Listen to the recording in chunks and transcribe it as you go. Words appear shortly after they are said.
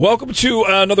Welcome to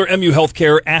another MU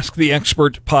Healthcare Ask the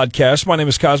Expert podcast. My name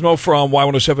is Cosmo from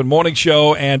Y107 Morning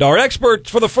Show, and our expert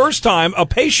for the first time, a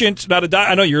patient, not a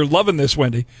doctor. I know you're loving this,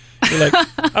 Wendy. You're like,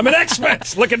 I'm an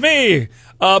expert. Look at me.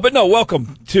 But no,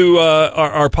 welcome to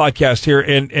our podcast here,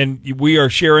 and we are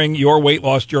sharing your weight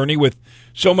loss journey with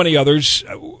so many others,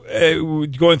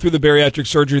 going through the bariatric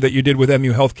surgery that you did with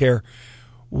MU Healthcare.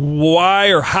 Why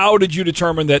or how did you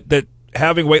determine that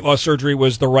having weight loss surgery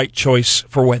was the right choice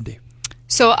for Wendy?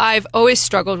 So I've always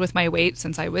struggled with my weight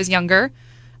since I was younger,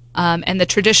 and the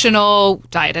traditional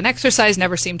diet and exercise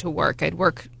never seemed to work. I'd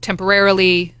work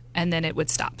temporarily, and then it would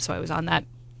stop. So I was on that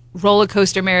roller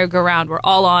coaster merry-go-round we're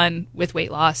all on with weight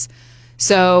loss.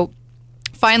 So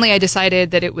finally I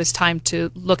decided that it was time to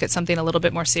look at something a little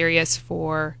bit more serious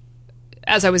for,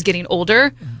 as I was getting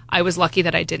older. I was lucky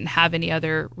that I didn't have any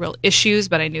other real issues,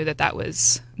 but I knew that that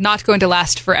was not going to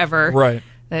last forever. Right.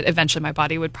 That eventually my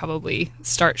body would probably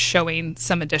start showing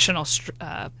some additional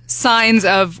signs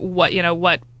of what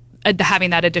having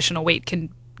that additional weight can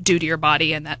do to your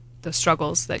body, and that the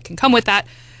struggles that can come with that.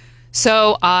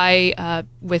 So I,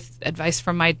 with advice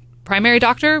from my primary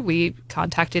doctor, we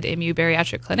contacted MU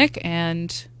Bariatric Clinic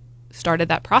and started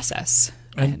that process.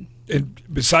 And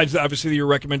besides, obviously, your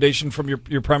recommendation from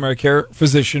your primary care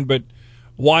physician, but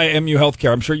why MU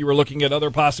Healthcare? I'm sure you were looking at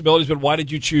other possibilities, but why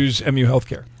did you choose MU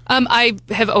Healthcare? I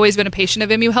have always been a patient of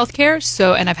MU Healthcare,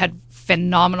 and I've had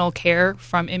phenomenal care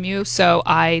from MU, so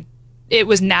it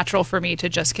was natural for me to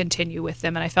just continue with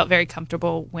them, and I felt very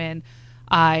comfortable when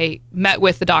I met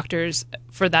with the doctors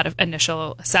for that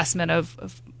initial assessment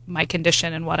of my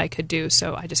condition and what I could do.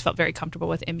 So I just felt very comfortable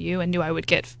with MU and knew I would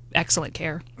get excellent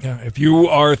care. Yeah, if you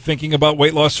are thinking about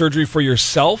weight loss surgery for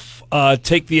yourself,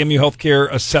 take the MU Healthcare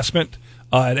assessment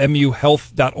at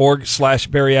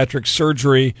muhealth.org/bariatric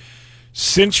surgery.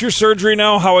 Since your surgery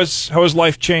now, how has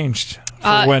life changed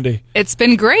for Wendy? It's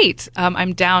been great.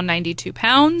 I'm down 92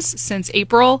 pounds since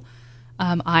April.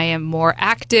 I am more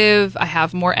active. I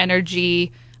have more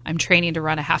energy. I'm training to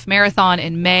run a half marathon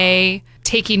in May,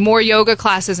 taking more yoga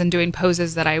classes and doing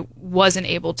poses that I wasn't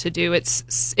able to do.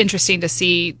 It's interesting to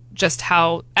see just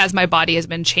how, as my body has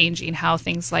been changing, how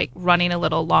things like running a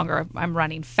little longer, I'm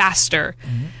running faster.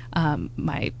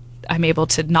 Mm-hmm. I'm able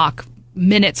to knock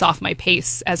minutes off my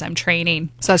pace as I'm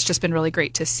training. So it's just been really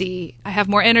great to see. I have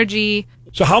more energy.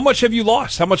 So how much have you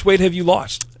lost? How much weight have you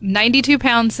lost? 92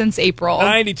 pounds since April.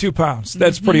 92 pounds.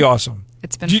 That's pretty awesome.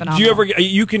 It's been phenomenal. Do you ever,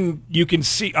 you can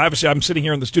see, obviously I'm sitting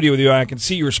here in the studio with you and I can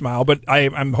see your smile, but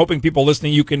I'm hoping people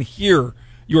listening, you can hear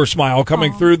your smile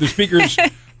coming through the speakers.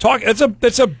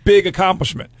 That's a big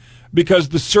accomplishment, because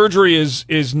the surgery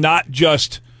is not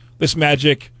just this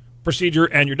magic procedure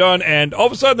and you're done and all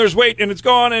of a sudden there's weight and it's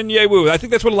gone and yay woo. I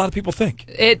think that's what a lot of people think.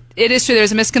 It is true.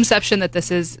 There's a misconception that this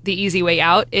is the easy way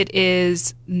out. It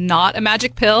is not a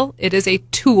magic pill. It is a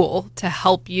tool to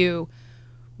help you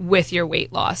with your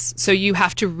weight loss. So you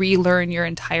have to relearn your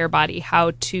entire body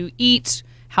how to eat,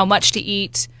 how much to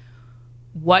eat,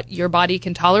 what your body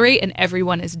can tolerate, and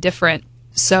everyone is different.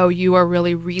 So you are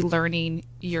really relearning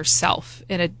yourself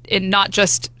in not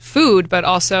just food, but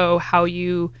also how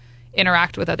you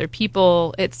interact with other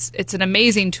people. It's an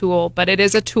amazing tool, but it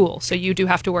is a tool. So you do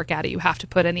have to work at it. You have to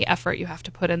put in the effort. You have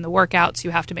to put in the workouts.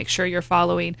 You have to make sure you're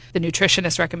following the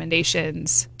nutritionist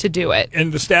recommendations to do it.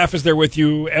 And the staff is there with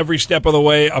you every step of the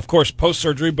way, of course,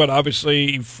 post-surgery, but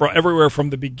obviously everywhere from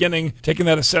the beginning, taking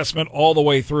that assessment all the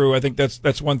way through. I think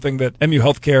that's one thing that MU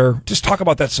Healthcare, just talk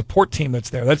about that support team that's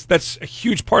there. That's a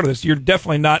huge part of this. You're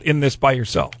definitely not in this by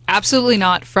yourself. Absolutely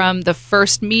not. From the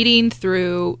first meeting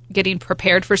through getting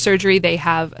prepared for surgery, they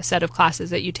have a set of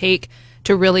classes that you take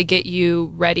to really get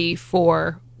you ready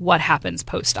for what happens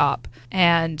post-op.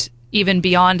 And even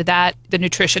beyond that, the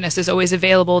nutritionist is always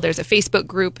available. There's a Facebook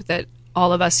group that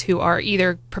all of us who are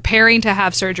either preparing to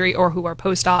have surgery or who are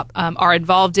post-op are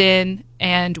involved in,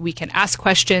 and we can ask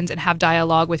questions and have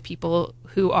dialogue with people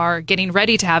who are getting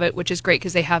ready to have it, which is great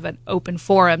because they have an open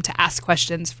forum to ask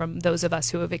questions from those of us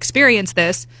who have experienced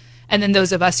this, and then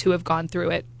those of us who have gone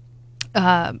through it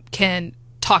can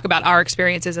talk about our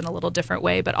experiences in a little different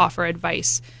way, but offer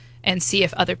advice and see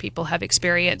if other people have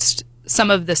experienced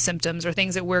some of the symptoms or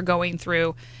things that we're going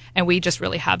through. And we just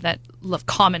really have that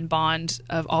common bond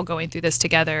of all going through this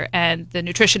together. And the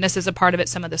nutritionist is a part of it.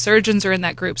 Some of the surgeons are in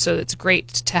that group. So it's great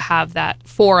to have that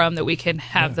forum that we can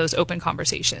have those open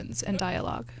conversations and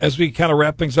dialogue. As we kind of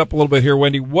wrap things up a little bit here,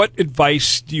 Wendy, what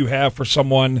advice do you have for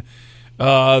someone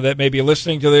that may be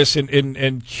listening to this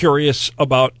and curious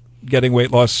about getting weight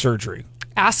loss surgery?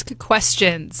 Ask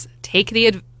questions. Take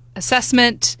the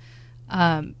assessment.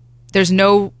 There's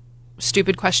no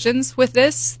stupid questions with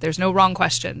this. There's no wrong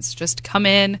questions. Just come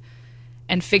in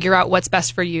and figure out what's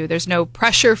best for you. There's no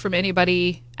pressure from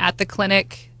anybody at the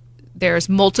clinic. There's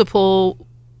multiple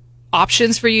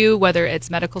options for you, whether it's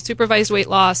medical supervised weight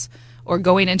loss or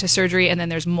going into surgery, and then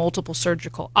there's multiple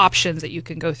surgical options that you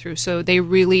can go through. So they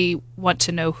really want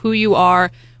to know who you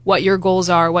are, what your goals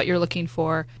are, what you're looking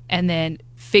for, and then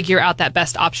figure out that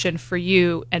best option for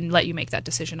you and let you make that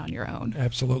decision on your own.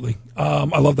 Absolutely.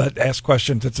 I love that ask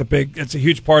questions. It's a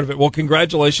huge part of it. Well,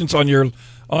 congratulations on your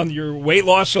weight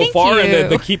loss so Thank far, you.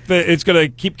 and it's going to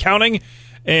keep counting.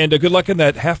 And good luck in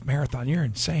that half marathon. You're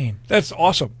insane. That's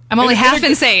awesome. I'm only half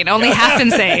insane. Full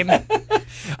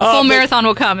marathon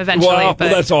will come eventually. Well,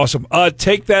 that's awesome.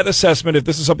 Take that assessment if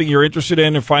this is something you're interested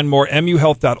in, and find more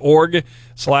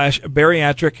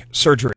muhealth.org/bariatric surgery.